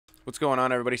What's going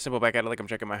on, everybody? Simple back at it like I'm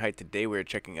checking my height. Today we're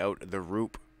checking out the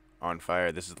Roop on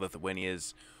Fire. This is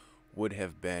Lithuania's would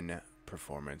have been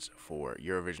performance for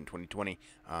Eurovision 2020.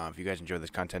 If you guys enjoy this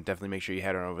content, definitely make sure you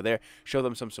head on over there. Show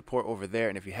them some support over there.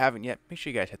 And if you haven't yet, make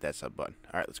sure you guys hit that sub button.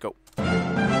 All right, let's go.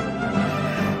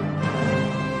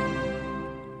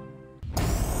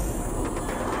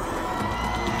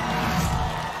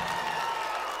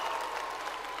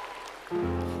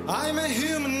 I'm a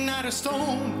human, not a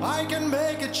stone. I can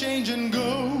make a change and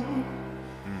go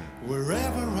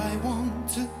wherever I want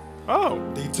to. Oh.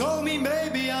 They told me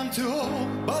maybe I'm too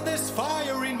old, but there's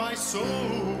fire in my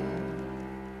soul.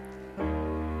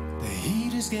 The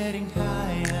heat is getting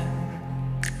higher.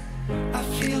 I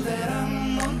feel that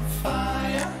I'm on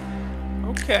fire.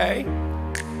 Okay.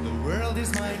 The world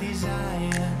is my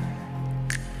desire.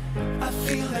 I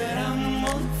feel that I'm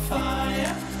on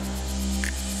fire.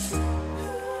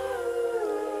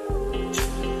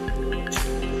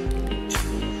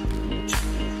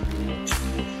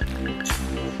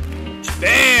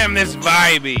 Damn, this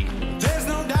vibey. There's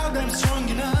no doubt I'm strong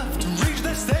enough to reach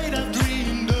the state I've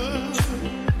dreamed of.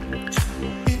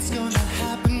 It's gonna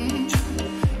happen,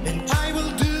 and I will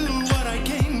do what I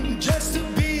can just to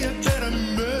be a better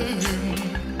man.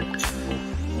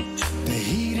 The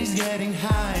heat is getting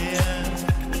higher.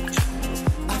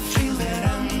 I feel that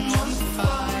I'm on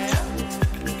fire.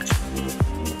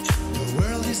 The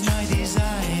world is my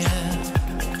desire.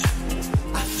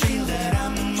 I feel that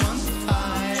I'm on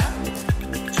fire.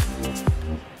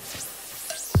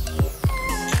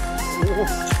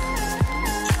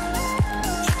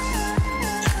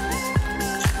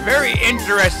 Very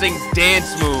interesting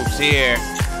dance moves here.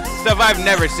 Stuff I've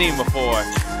never seen before.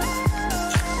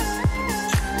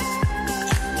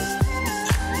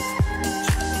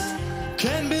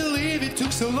 Can't believe it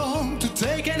took so long to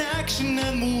take an action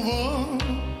and move on.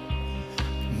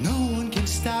 No one can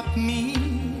stop me.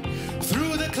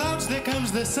 Through the clouds there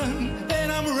comes the sun,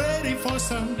 and I'm ready for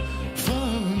some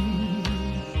fun.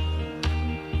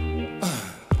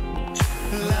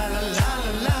 La la la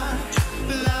la la,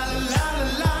 la la la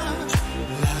la, la la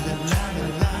la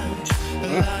la, la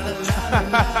la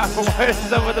la. What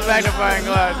is up with the magnifying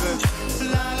glasses?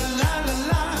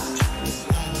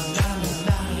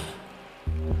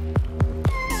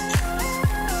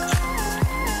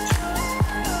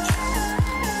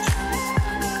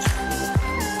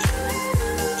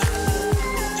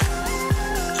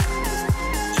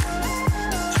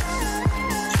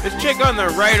 This chick on the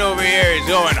right over here is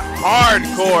going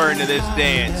hardcore into this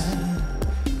dance.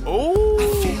 Ooh,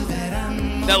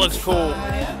 that looks cool.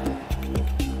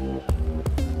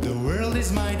 The world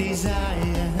is my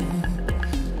desire.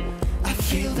 I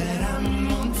feel that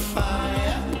I'm on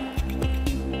fire.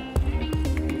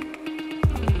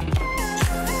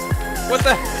 What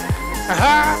the?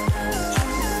 Haha.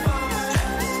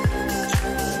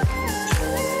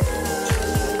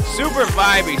 Super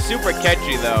vibey, super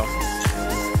catchy though.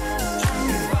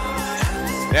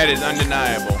 That is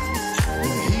undeniable. The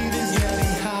heat is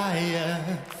getting higher.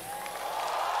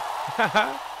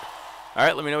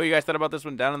 Alright, let me know what you guys thought about this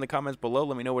one down in the comments below.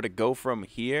 Let me know where to go from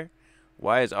here.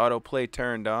 Why is autoplay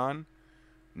turned on?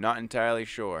 Not entirely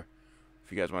sure.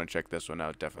 If you guys want to check this one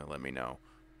out, definitely let me know.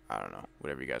 I don't know.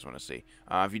 Whatever you guys want to see.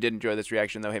 If you did enjoy this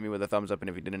reaction, though, hit me with a thumbs up. And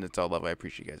if you didn't, it's all love. I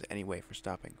appreciate you guys anyway for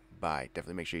stopping by.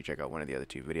 Definitely make sure you check out one of the other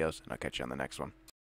two videos. And I'll catch you on the next one.